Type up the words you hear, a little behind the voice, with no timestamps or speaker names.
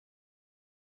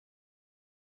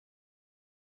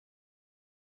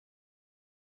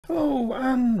Hello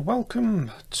and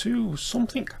welcome to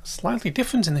something slightly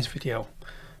different in this video,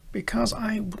 because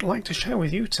I would like to share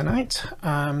with you tonight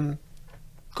a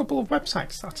couple of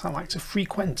websites that I like to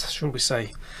frequent, shall we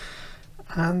say.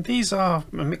 And these are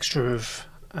a mixture of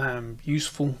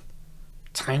useful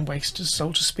time wasters,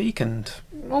 so to speak, and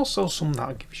also some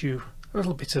that gives you a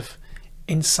little bit of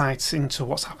insights into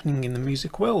what's happening in the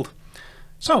music world.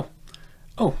 So,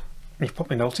 you've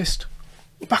probably noticed,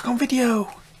 we're back on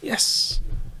video! Yes!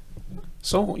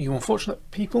 So you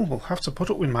unfortunate people will have to put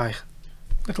up with my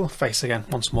little face again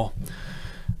once more.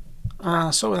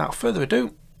 So without further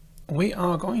ado, we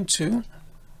are going to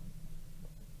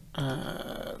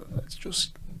let's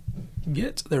just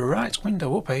get the right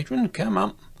window up, Adrian, come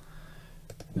on.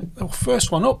 The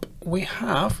first one up we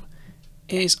have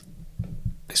is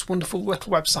this wonderful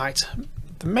little website,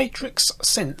 the Matrix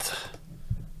Synth.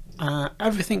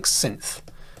 Everything synth.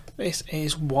 This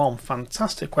is one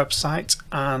fantastic website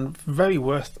and very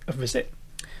worth a visit.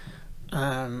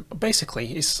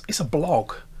 Basically, it's a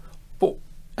blog, but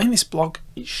in this blog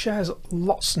it shares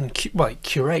lots and it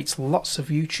curates lots of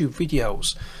YouTube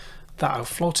videos that are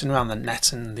floating around the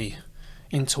net and the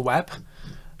interweb.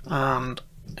 And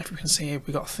if you can see here,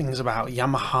 we've got things about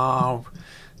Yamaha.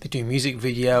 They do music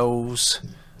videos.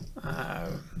 I'm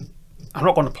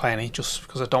not going to play any just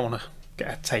because I don't want to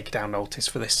get a takedown notice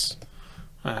for this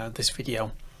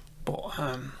video, but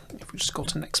if we just go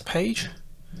to the next page,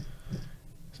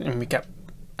 and we get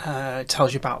it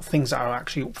tells you about things that are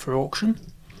actually up for auction.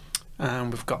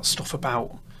 And we've got stuff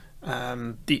about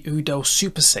the Udo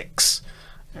Super 6.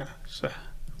 It's a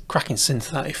cracking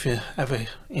synth that if you're ever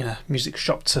in a music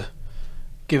shop to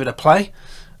give it a play.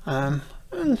 And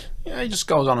yeah, it just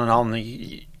goes on and on.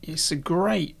 It's a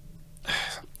great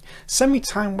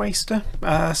semi-time waster,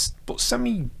 but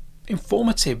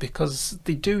semi-informative, because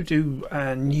they do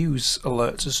news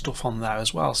alerts and stuff on there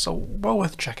as well, so well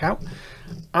worth a check out.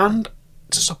 And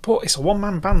to support, it's a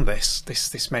one-man band,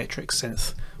 this Matrix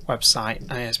Synth website,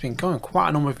 and it's been going quite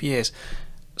a number of years,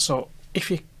 so if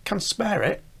you can spare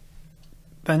it,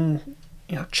 then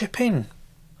chip in,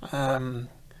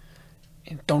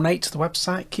 donate to the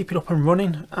website, keep it up and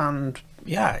running, and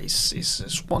yeah,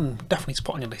 it's one definitely to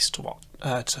put on your list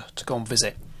to go and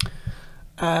visit.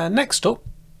 Next up,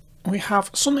 we have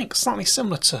something slightly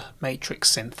similar to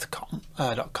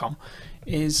matrixsynth.com,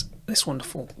 is this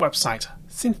wonderful website,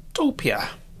 Synthopia.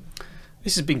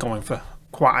 This has been going for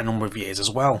quite a number of years as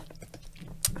well,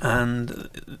 and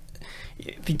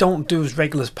they don't do as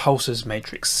regular posts as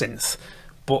Matrix Synth,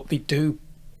 but they do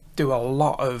a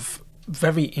lot of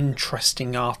very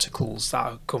interesting articles that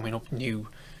are coming up, new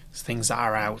things that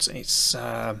are out. It's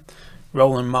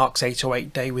Roland Mark's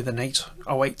 808 day with an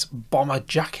 808 bomber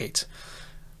jacket.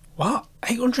 What?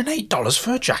 $808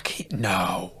 for a jacket?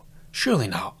 No, surely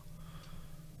not.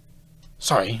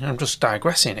 Sorry, I'm just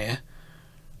digressing here.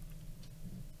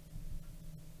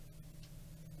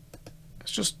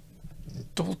 Let's just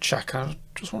double check. I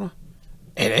just want to.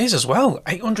 It is as well.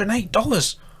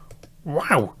 $808.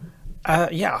 Wow.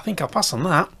 Yeah, I think I'll pass on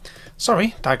that.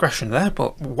 Sorry, digression there,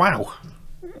 but wow.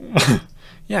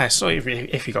 Yeah, so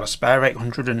if you got a spare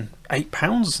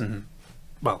 £808 and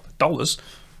well dollars,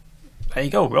 there you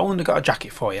go. Roland got a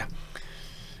jacket for you.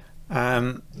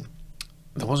 There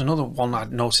was another one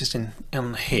I'd noticed in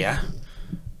here.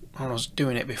 I was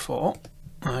doing it before.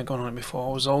 I gone on it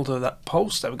before. I was older that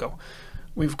post. There we go.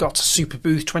 We've got a Super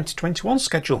Booth 2021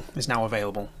 schedule is now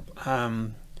available.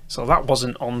 So that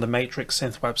wasn't on the Matrix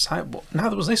Synth website, but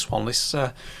neither was this one. This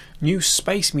new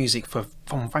space music from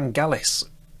Vangelis.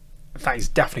 That is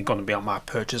definitely going to be on my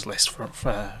purchase list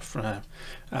for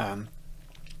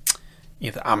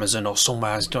either Amazon or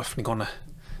somewhere. Is definitely going to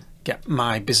get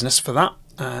my business for that.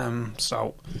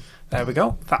 So there we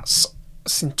go. That's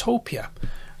Synthopia.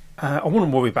 I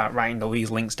wouldn't worry about writing all these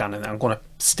links down in there. I'm going to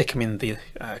stick them in the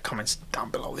comments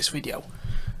down below this video.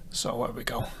 So where we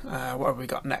go? What have we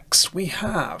got next? We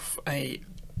have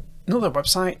another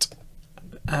website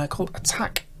called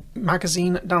Attack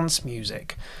Magazine Dance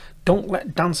Music. Don't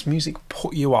let dance music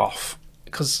put you off,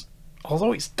 because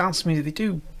although it's dance music, they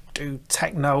do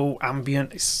techno,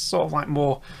 ambient. It's sort of like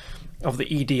more of the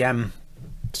EDM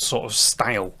sort of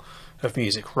style of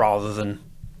music rather than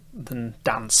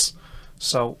dance.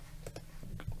 So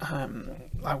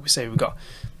like we say, we've got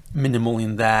minimal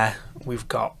in there. We've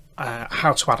got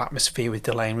how to add atmosphere with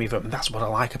delay and reverb, and that's what I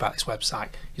like about this website,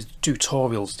 is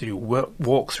tutorials to do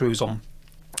walkthroughs on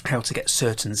how to get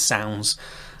certain sounds.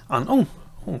 And oh,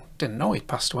 didn't know he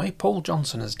passed away. Paul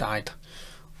Johnson has died.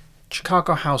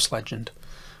 Chicago house legend.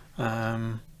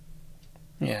 Yeah,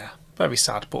 very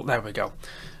sad, but there we go.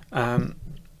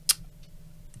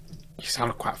 You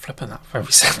sounded quite flippant that very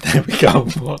said. There we go.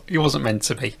 But he wasn't meant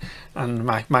to be. And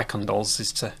my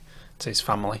condolences to his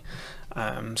family.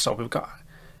 So we've got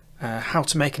how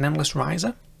to make an endless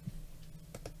riser.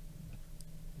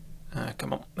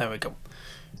 Come on, there we go.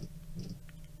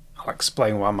 I'll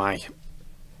explain why my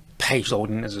page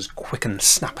loading is as quick and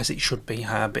snap as it should be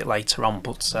a bit later on.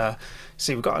 But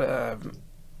see, we've got a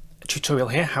tutorial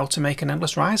here, how to make an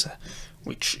endless riser,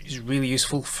 which is really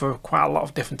useful for quite a lot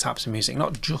of different types of music,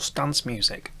 not just dance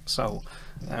music. So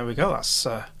there we go, that's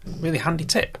a really handy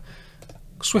tip.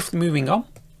 Swiftly moving on,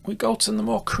 we go to the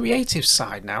more creative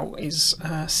side now, is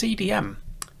CDM.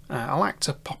 I like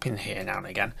to pop in here now and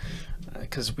again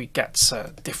because we get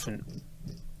different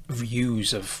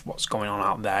views of what's going on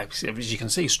out there. As you can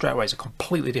see straight away, it's a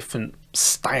completely different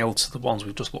style to the ones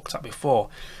we've just looked at before.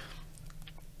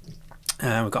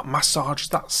 We've got massage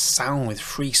that sound with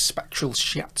free spectral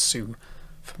shiatsu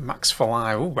for Max for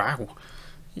Live. Oh wow!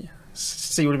 Yeah.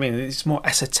 See what I mean? It's more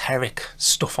esoteric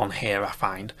stuff on here, I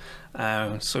find.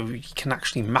 So you can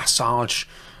actually massage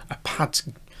a pad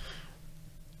to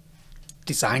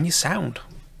design your sound.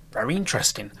 Very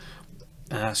interesting.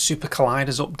 Super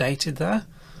Collider's updated there.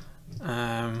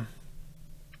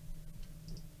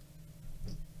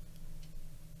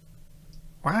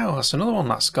 Wow, that's another one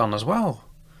that's gone as well.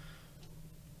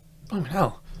 Oh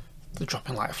hell, they're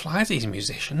dropping like flies, these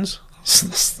musicians.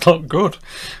 That's not good.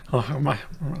 Oh, I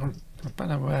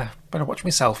better watch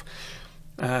myself.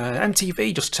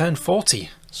 MTV just turned 40,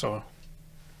 so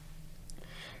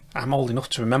I'm old enough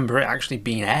to remember it actually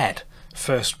being aired.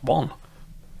 First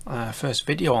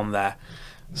video on there.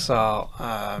 So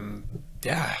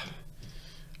yeah.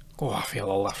 Oh, I feel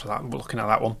old after that, looking at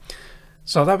that one.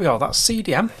 So there we go, that's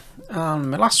CDM.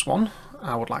 And my last one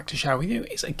I would like to share with you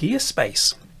is a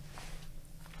Gearspace.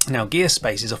 Now,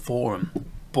 Gearspace is a forum,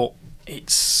 but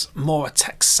it's more a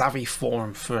tech-savvy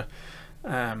forum for, you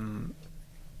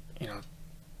know,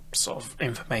 sort of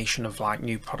information of like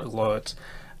new product alerts.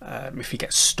 If you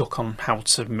get stuck on how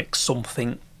to mix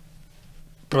something,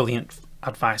 brilliant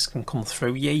advice can come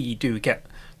through. Yeah, you do get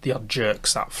the odd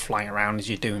jerks that fly around as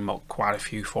you're doing quite a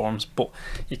few forums, but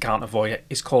you can't avoid it.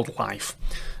 It's called life,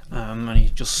 and you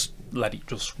just let it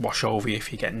just wash over you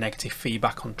if you get negative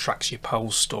feedback on tracks you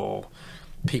post or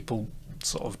people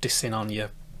sort of dissing on you,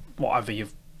 whatever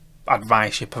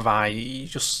advice you provide. You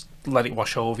just let it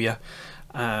wash over you.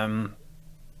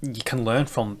 You can learn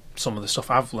from some of the stuff.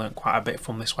 I've learned quite a bit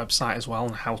from this website as well,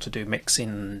 and how to do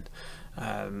mixing,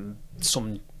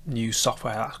 some new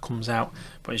software that comes out.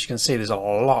 But as you can see, there's a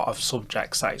lot of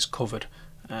subjects that it's covered.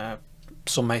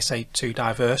 Some may say too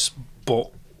diverse,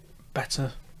 but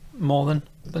better more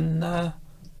than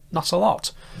not a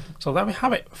lot. So there we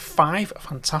have it, 5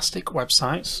 fantastic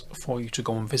websites for you to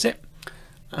go and visit.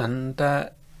 And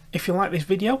if you like this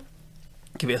video,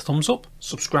 give it a thumbs up,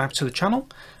 subscribe to the channel,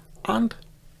 and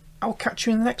I'll catch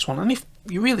you in the next one. And if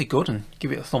you're really good and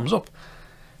give it a thumbs up,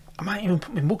 I might even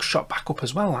put my mugshot back up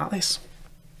as well like this.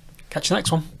 Catch you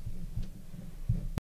next one.